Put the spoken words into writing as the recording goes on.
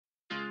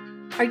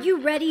Are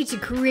you ready to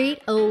create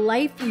a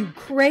life you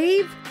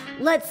crave?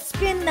 Let's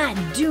spin that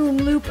doom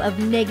loop of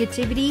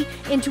negativity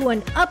into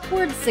an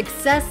upward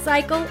success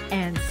cycle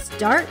and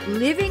start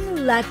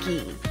living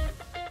lucky.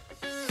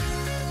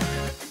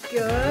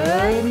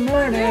 Good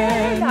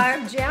morning.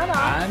 I'm Jana.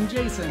 I'm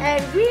Jason.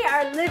 And we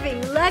are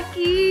living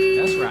lucky.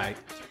 That's right.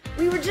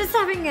 We were just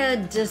having a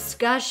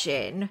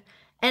discussion,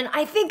 and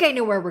I think I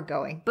know where we're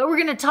going, but we're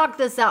going to talk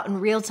this out in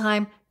real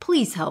time.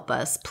 Please help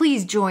us.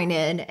 Please join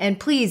in, and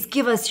please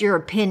give us your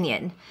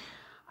opinion.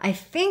 I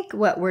think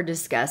what we're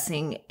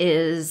discussing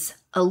is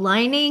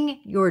aligning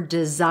your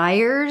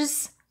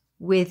desires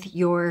with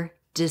your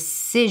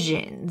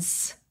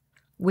decisions,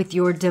 with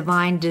your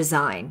divine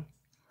design,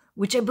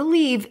 which I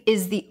believe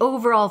is the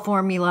overall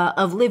formula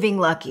of living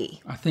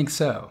lucky. I think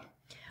so.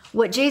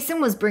 What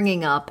Jason was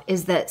bringing up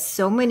is that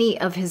so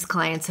many of his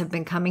clients have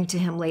been coming to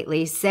him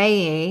lately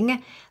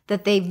saying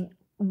that they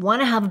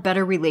want to have a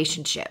better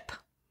relationship.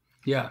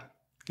 Yeah.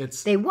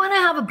 They want to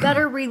have a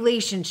better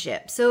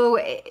relationship. So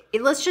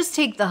let's just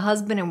take the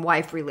husband and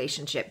wife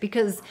relationship,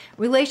 because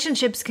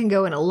relationships can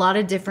go in a lot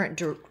of different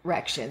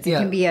directions. It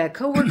can be a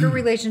coworker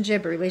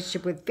relationship, a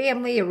relationship with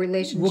family, a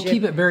relationship. We'll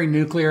keep it very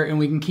nuclear, and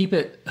we can keep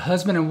it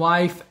husband and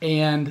wife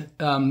and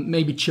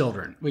maybe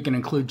children. We can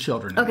include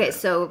children. Okay,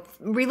 so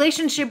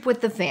relationship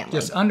with the family.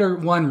 Just under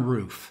one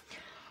roof.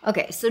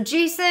 Okay, so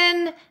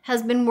Jason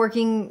has been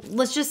working,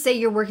 let's just say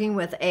you're working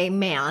with a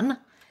man.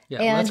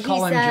 Yeah, and let's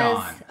call him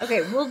John.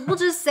 Okay, we'll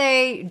just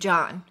say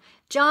John.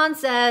 John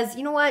says,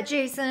 you know what,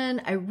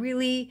 Jason, I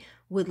really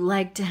would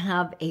like to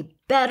have a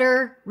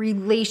better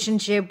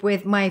relationship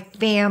with my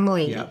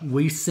family. Yeah,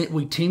 we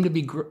seem to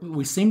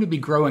be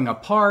growing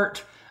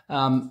apart.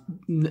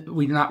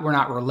 We're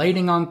not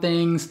relating on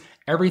things.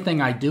 Everything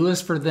I do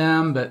is for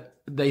them, but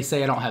they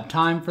say I don't have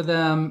time for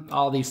them.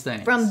 All these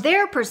things. From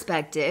their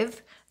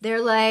perspective,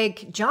 they're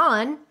like,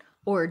 John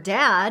or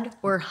Dad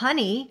or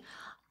Honey,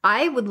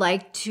 I would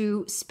like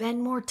to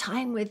spend more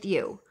time with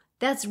you.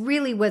 That's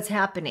really what's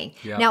happening.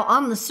 Yep. Now,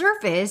 on the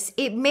surface,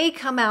 it may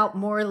come out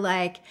more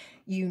like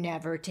you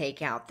never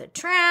take out the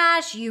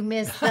trash. You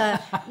miss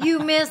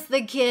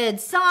the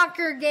kids'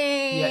 soccer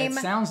game. Yeah, it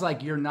sounds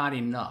like you're not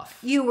enough.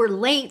 You were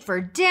late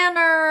for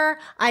dinner.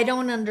 I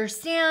don't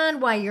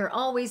understand why you're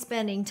always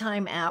spending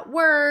time at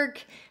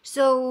work.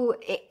 So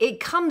it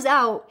comes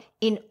out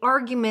in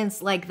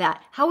arguments like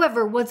that.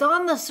 However, what's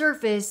on the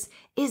surface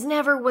is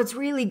never what's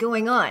really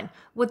going on.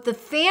 What the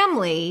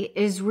family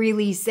is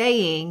really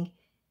saying,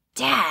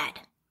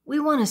 Dad, we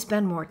want to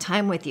spend more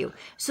time with you.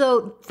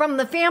 So from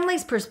the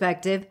family's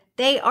perspective,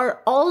 they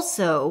are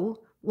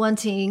also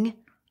wanting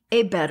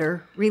a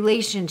better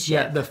relationship.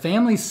 Yeah, the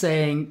family's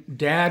saying,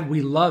 Dad,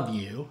 we love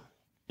you.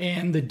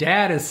 And the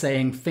dad is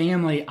saying,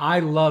 family, I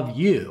love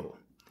you.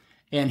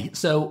 And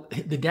so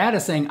the dad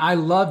is saying, I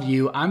love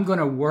you. I'm going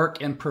to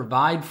work and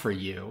provide for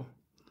you.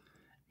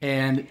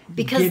 And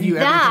give you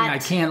everything I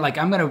can. Like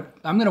I'm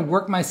gonna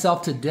work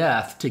myself to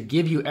death to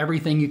give you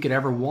everything you could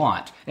ever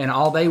want. And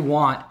all they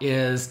want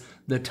is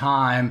the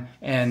time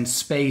and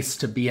space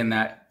to be in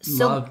that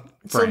love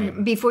frame.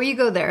 So before you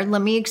go there,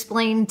 let me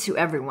explain to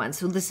everyone.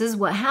 So this is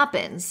what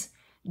happens.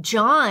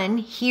 John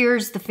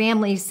hears the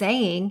family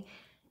saying,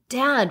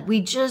 Dad, we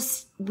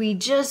just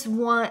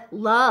want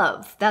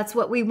love. That's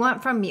what we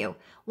want from you.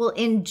 Well,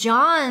 in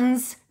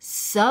John's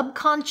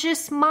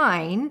subconscious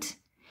mind,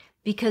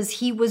 because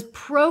he was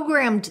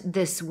programmed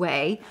this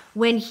way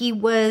when he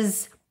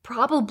was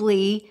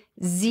probably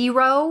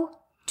 0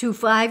 to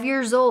 5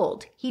 years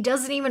old. He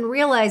doesn't even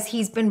realize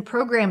he's been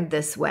programmed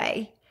this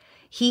way.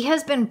 He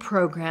has been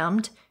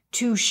programmed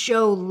to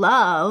show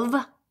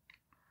love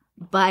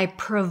by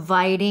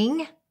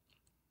providing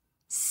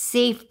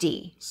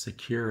safety,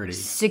 security,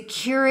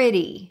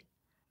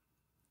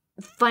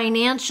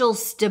 financial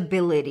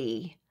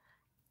stability.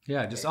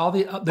 Yeah, just all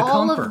the comfort.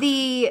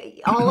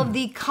 All of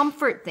the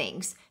comfort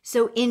things.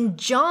 So in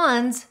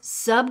John's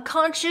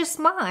subconscious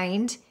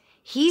mind,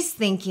 he's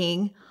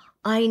thinking,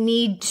 I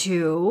need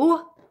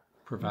to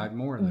provide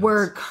more of this.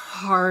 Work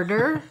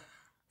harder,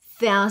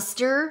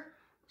 faster,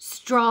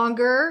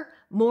 stronger,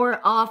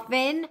 more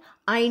often.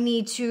 I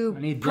need to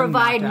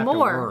provide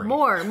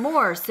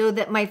more, so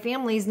that my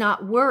family's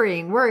not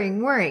worrying.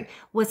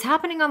 What's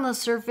happening on the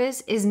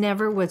surface is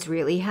never what's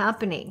really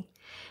happening.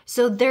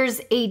 So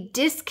there's a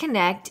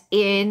disconnect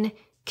in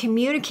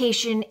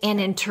communication and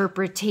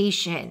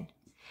interpretation.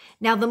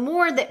 Now, the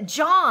more that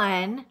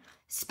John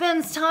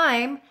spends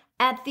time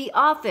at the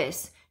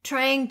office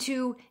trying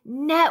to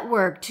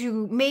network,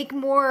 to make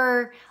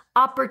more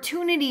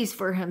opportunities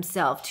for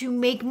himself, to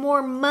make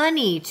more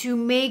money,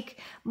 to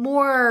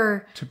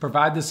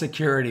provide the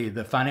security,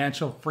 the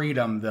financial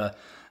freedom,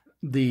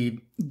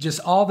 the just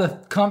all the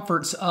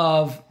comforts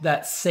of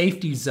that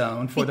safety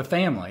zone for the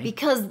family.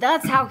 Because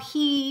that's how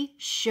he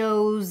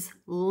shows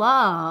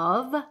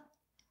love.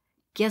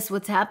 Guess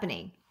what's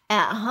happening?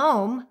 At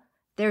home,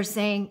 they're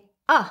saying,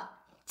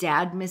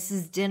 Dad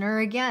misses dinner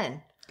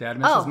again. Dad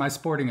misses my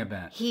sporting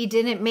event. He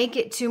didn't make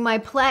it to my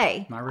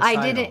play. My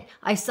recital.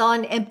 I saw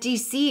an empty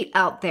seat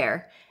out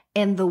there.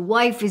 And the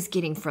wife is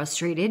getting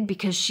frustrated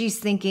because she's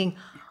thinking,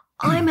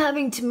 I'm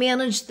having to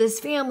manage this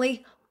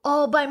family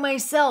all by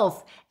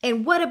myself.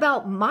 And what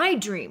about my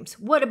dreams?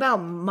 What about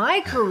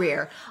my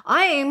career?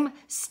 I'm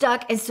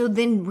stuck. And so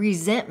then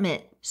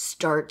resentment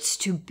starts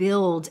to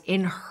build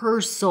in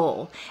her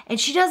soul. And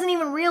she doesn't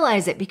even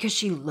realize it because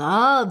she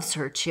loves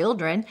her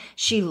children.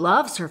 She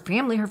loves her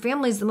family. Her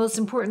family is the most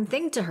important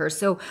thing to her.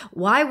 So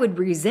why would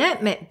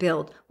resentment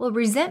build? Well,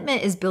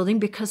 resentment is building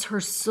because her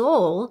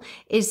soul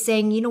is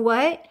saying, you know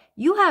what?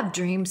 You have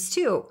dreams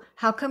too.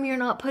 How come you're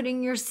not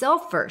putting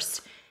yourself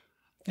first?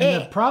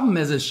 And the problem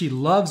is she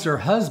loves her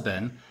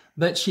husband,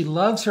 but she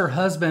loves her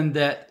husband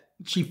that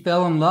she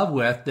fell in love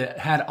with, that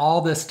had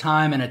all this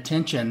time and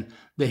attention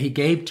that he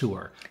gave to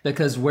her.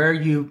 Because where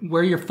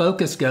your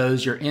focus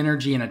goes, your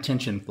energy and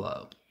attention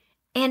flow.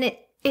 And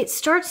it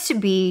starts to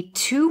be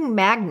two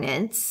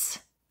magnets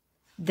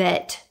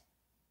that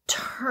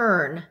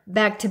turn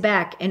back to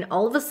back, and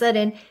all of a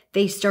sudden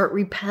they start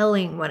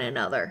repelling one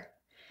another.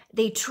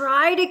 They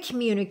try to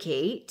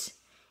communicate,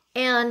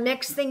 and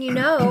next thing you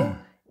know,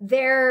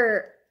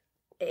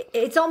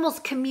 it's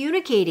almost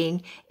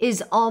communicating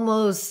is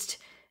almost,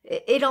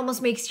 it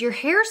almost makes your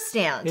hair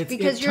stand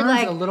because you're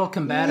like, a little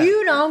combative.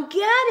 You don't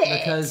get it.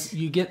 Because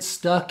you get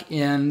stuck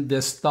in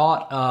this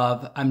thought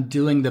of, I'm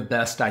doing the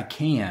best I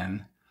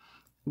can.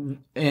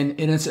 And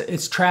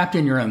it's trapped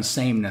in your own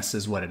sameness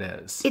is what it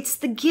is. It's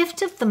the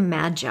gift of the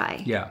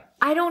Magi. Yeah.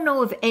 I don't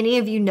know if any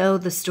of you know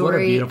the story.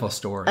 What a beautiful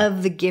story.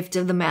 Of the gift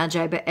of the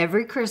Magi, but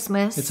every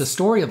Christmas. It's a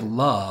story of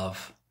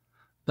love,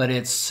 but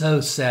it's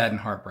so sad and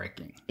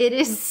heartbreaking. It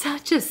is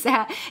such a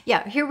sad,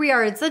 here we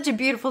are. It's such a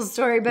beautiful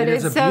story, but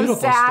it's so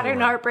sad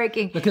and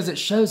heartbreaking. Because it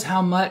shows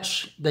how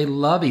much they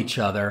love each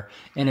other,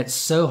 and it's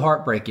so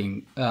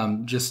heartbreaking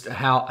just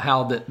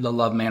how the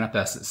love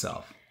manifests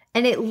itself.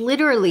 And it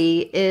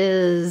literally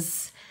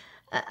is,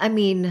 I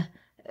mean,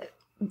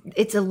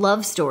 it's a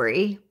love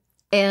story,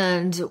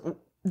 and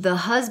the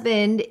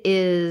husband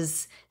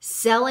is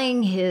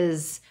selling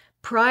his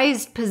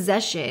prized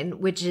possession,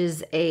 which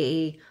is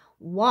a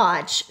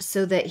watch,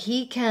 so that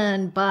he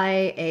can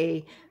buy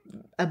a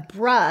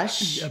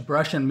brush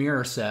and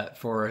mirror set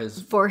for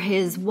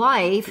his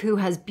wife, who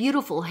has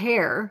beautiful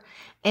hair,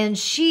 and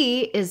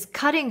she is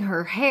cutting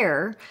her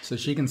hair so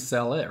she can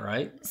sell it,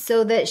 right?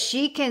 So that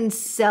she can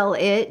sell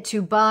it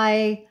to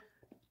buy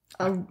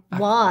a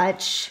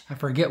watch. I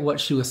forget what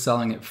she was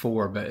selling it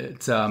for,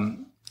 but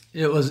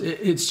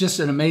it's just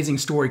an amazing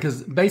story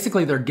because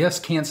basically their gifts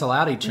cancel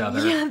out each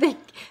other. Yeah,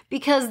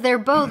 because they're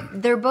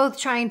both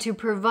trying to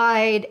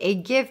provide a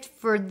gift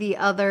for the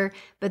other,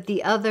 but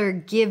the other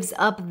gives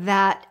up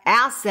that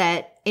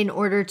asset in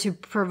order to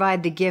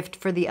provide the gift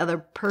for the other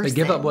person. They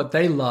give up what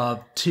they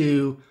love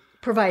to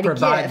provide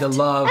the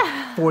love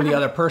for the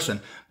other person.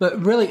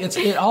 But really,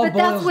 it all boils down. But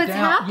that's what's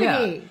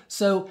happening. Yeah.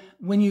 So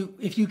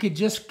if you could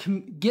just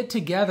get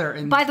together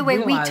and by the way,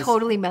 we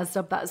totally messed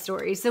up that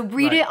story. So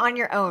read it on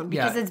your own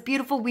because it's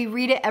beautiful. We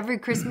read it every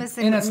Christmas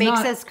and it makes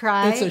us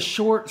cry. It's a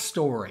short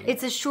story.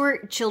 It's a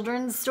short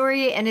children's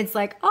story, and it's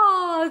like,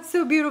 oh, it's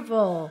so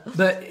beautiful.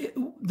 But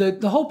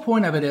the whole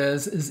point of it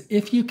is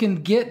if you can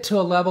get to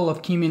a level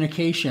of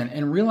communication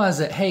and realize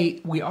that, hey,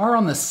 we are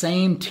on the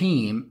same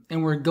team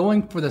and we're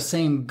going for the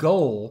same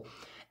goal.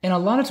 And a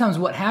lot of times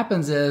what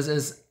happens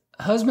is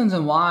husbands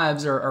and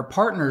wives or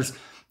partners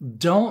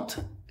don't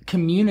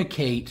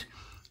communicate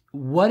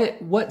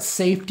what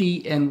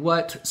safety and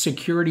what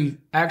security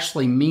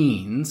actually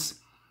means,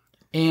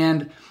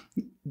 and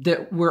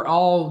that we're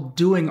all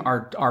doing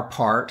our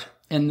part,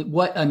 and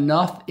what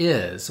enough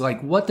is,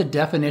 like what the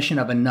definition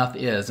of enough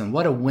is, and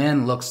what a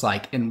win looks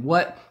like, and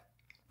what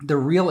the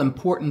real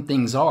important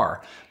things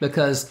are.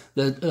 Because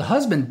the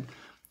husband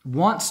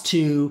wants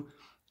to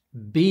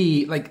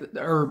be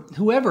or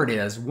whoever it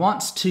is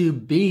wants to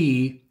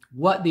be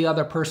what the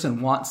other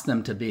person wants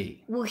them to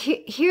be. Well,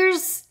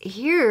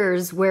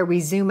 here's where we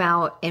zoom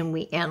out and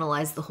we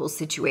analyze the whole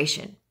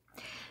situation.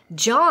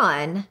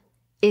 John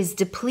is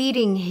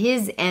depleting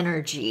his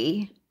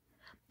energy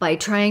by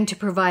trying to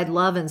provide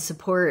love and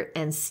support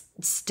and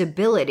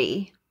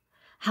stability.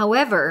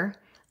 However,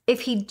 if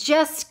he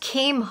just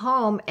came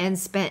home and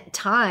spent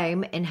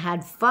time and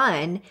had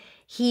fun,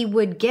 he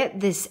would get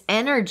this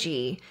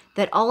energy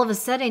that all of a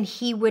sudden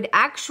he would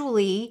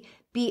actually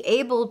be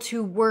able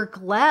to work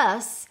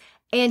less,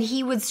 and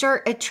he would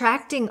start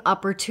attracting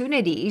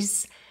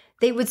opportunities.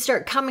 They would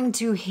start coming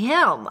to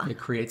him. It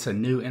creates a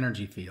new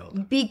energy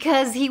field.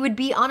 Because he would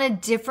be on a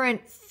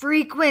different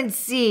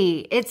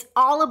frequency. It's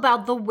all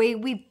about the way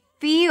we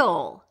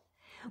feel.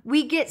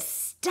 We get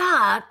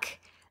stuck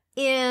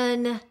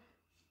in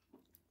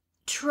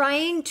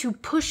trying to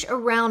push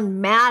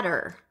around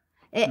matter.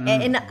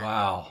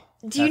 Wow.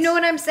 Do you know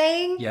what I'm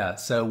saying? Yeah.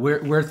 So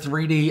we're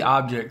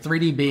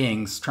 3D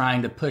beings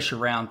trying to push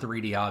around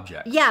 3D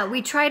objects. Yeah,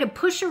 we try to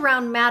push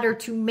around matter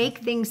to make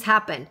things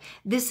happen.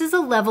 This is a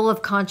level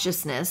of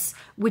consciousness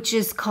which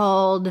is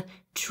called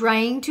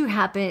trying to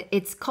happen.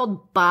 It's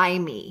called by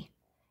me.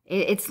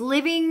 It's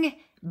living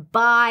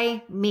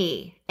by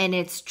me, and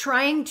it's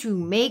trying to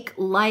make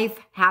life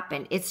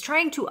happen. It's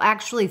trying to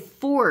actually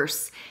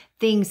force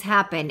things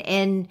happen.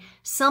 And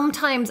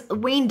sometimes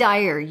Wayne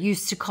Dyer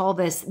used to call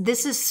this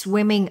is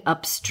swimming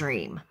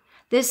upstream.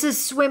 This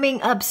is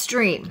swimming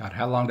upstream. God,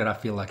 how long did I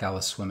feel like I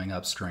was swimming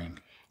upstream?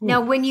 Now,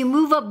 when you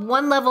move up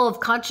one level of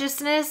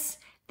consciousness,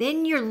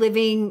 then you're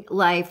living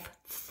life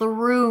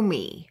through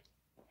me.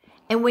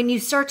 And when you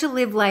start to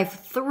live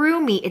life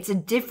through me, it's a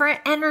different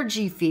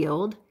energy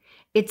field.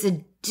 It's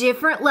a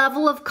different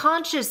level of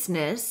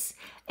consciousness.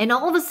 And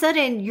all of a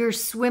sudden, you're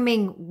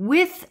swimming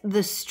with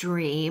the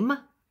stream.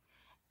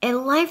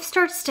 And life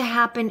starts to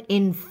happen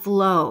in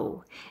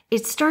flow.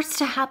 It starts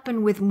to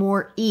happen with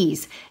more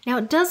ease. Now,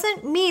 it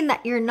doesn't mean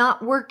that you're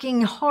not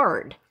working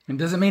hard. It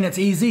doesn't mean it's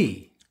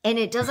easy. And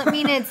it doesn't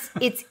mean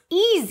it's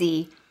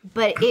easy,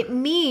 but it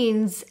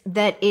means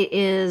that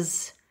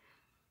it's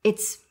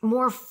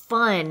more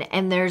fun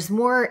and there's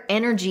more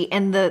energy,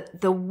 and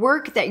the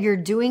work that you're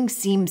doing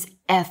seems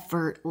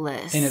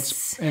effortless.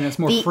 And it's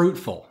more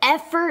fruitful.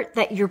 Effort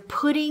that you're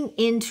putting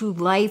into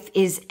life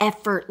is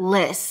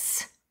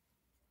effortless.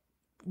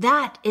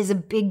 That is a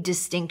big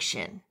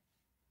distinction.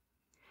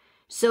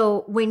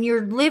 So when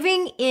you're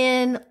living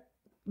in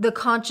the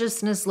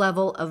consciousness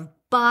level of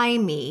by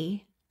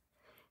me,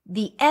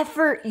 the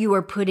effort you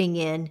are putting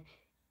in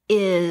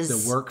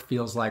is... The work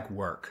feels like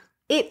work.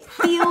 It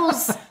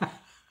feels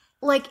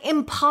like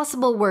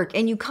impossible work,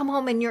 and you come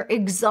home and you're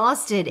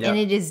exhausted, and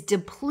it is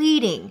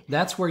depleting.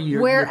 That's where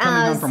you're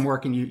coming home from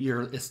work and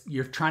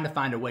you're trying to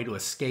find a way to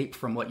escape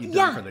from what you've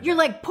done for the day. You're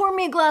like, pour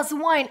me a glass of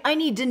wine. I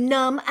need to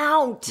numb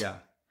out. Yeah.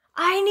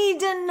 I need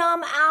to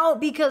numb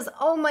out because,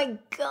 oh my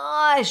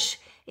gosh,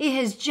 it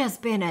has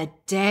just been a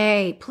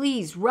day.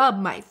 Please rub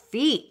my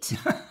feet.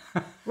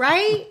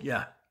 Right?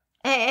 Yeah.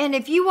 And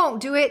if you won't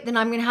do it, then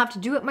I'm going to have to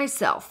do it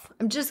myself.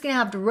 I'm just going to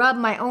have to rub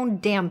my own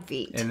damn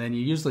feet. And then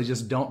you usually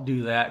just don't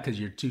do that because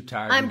you're too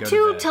tired I'm to go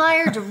too to bed.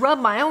 tired to rub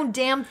my own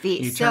damn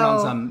feet. You turn on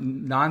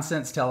some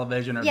nonsense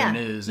television or the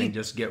news and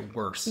just get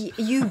worse.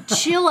 You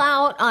chill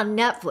out on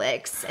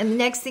Netflix, and the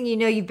next thing you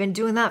know, you've been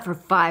doing that for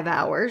 5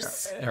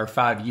 hours. Or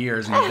 5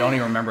 years, and you don't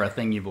even remember a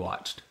thing you've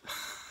watched.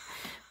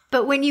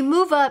 But when you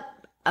move up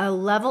a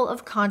level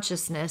of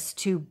consciousness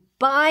to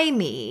by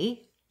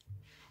me,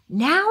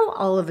 now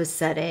all of a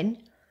sudden,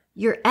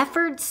 your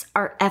efforts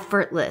are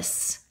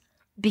effortless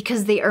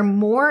because they are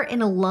more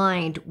in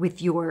aligned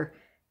with your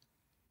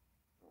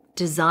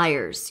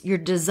desires. Your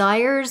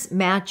desires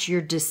match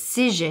your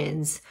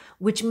decisions,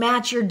 which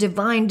match your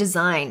divine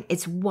design.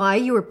 It's why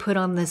you were put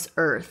on this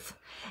earth.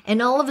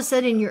 And all of a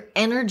sudden, your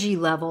energy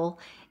level,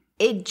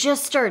 it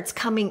just starts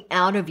coming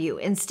out of you.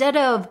 Instead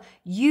of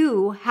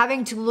you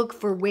having to look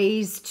for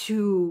ways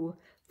to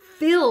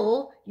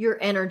fill your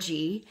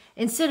energy,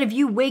 instead of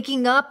you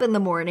waking up in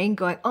the morning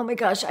going, oh my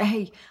gosh,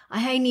 I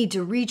need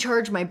to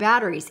recharge my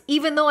batteries.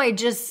 Even though I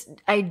just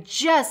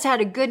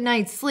had a good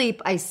night's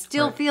sleep, I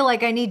still feel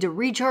like I need to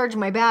recharge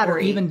my battery. Or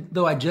even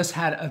though I just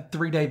had a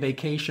 3-day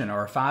vacation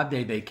or a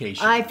 5-day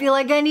vacation. I feel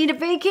like I need a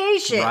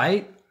vacation.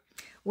 Right?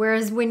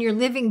 Whereas when you're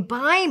living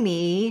by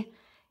me,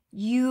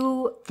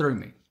 Through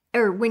me.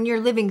 Or when you're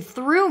living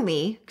through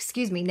me,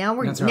 excuse me, now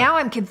That's now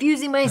I'm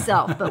confusing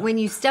myself. But when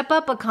you step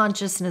up a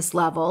consciousness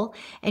level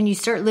and you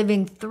start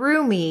living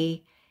through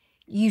me,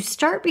 you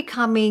start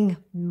becoming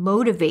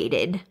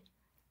motivated,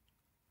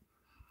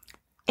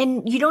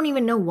 and you don't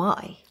even know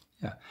why.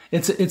 Yeah,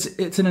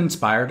 it's an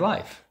inspired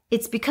life.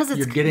 It's because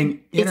you're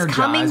getting energized it's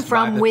coming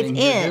from by the within.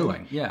 things you're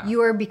doing. Yeah,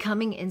 you are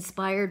becoming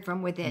inspired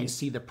from within. You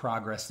see the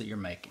progress that you're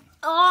making.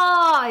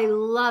 Oh, I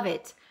love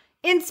it.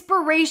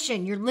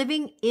 Inspiration. You're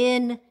living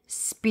in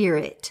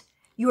spirit.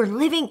 You are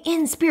living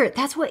in spirit.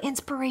 That's what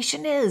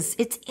inspiration is.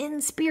 It's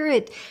in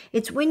spirit.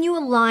 It's when you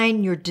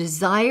align your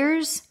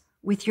desires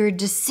with your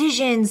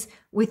decisions,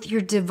 with your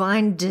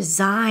divine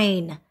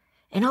design.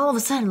 And all of a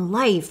sudden,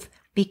 life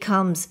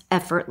becomes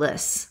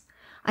effortless.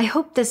 I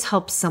hope this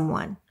helps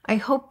someone. I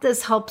hope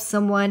this helps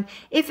someone.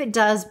 If it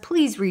does,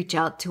 please reach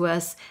out to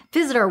us.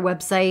 Visit our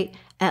website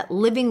at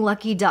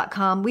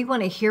livinglucky.com. We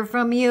want to hear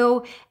from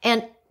you.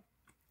 And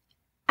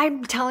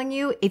I'm telling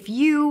you, if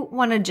you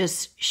want to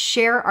just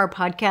share our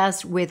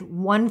podcast with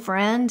one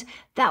friend,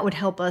 that would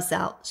help us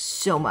out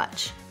so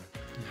much.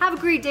 Have a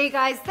great day,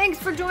 guys. Thanks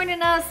for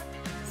joining us.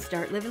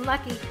 Start living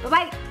lucky.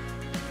 Bye-bye.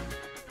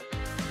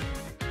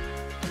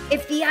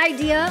 If the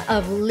idea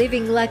of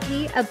living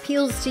lucky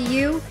appeals to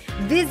you,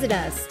 visit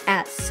us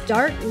at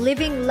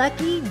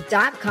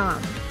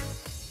startlivinglucky.com.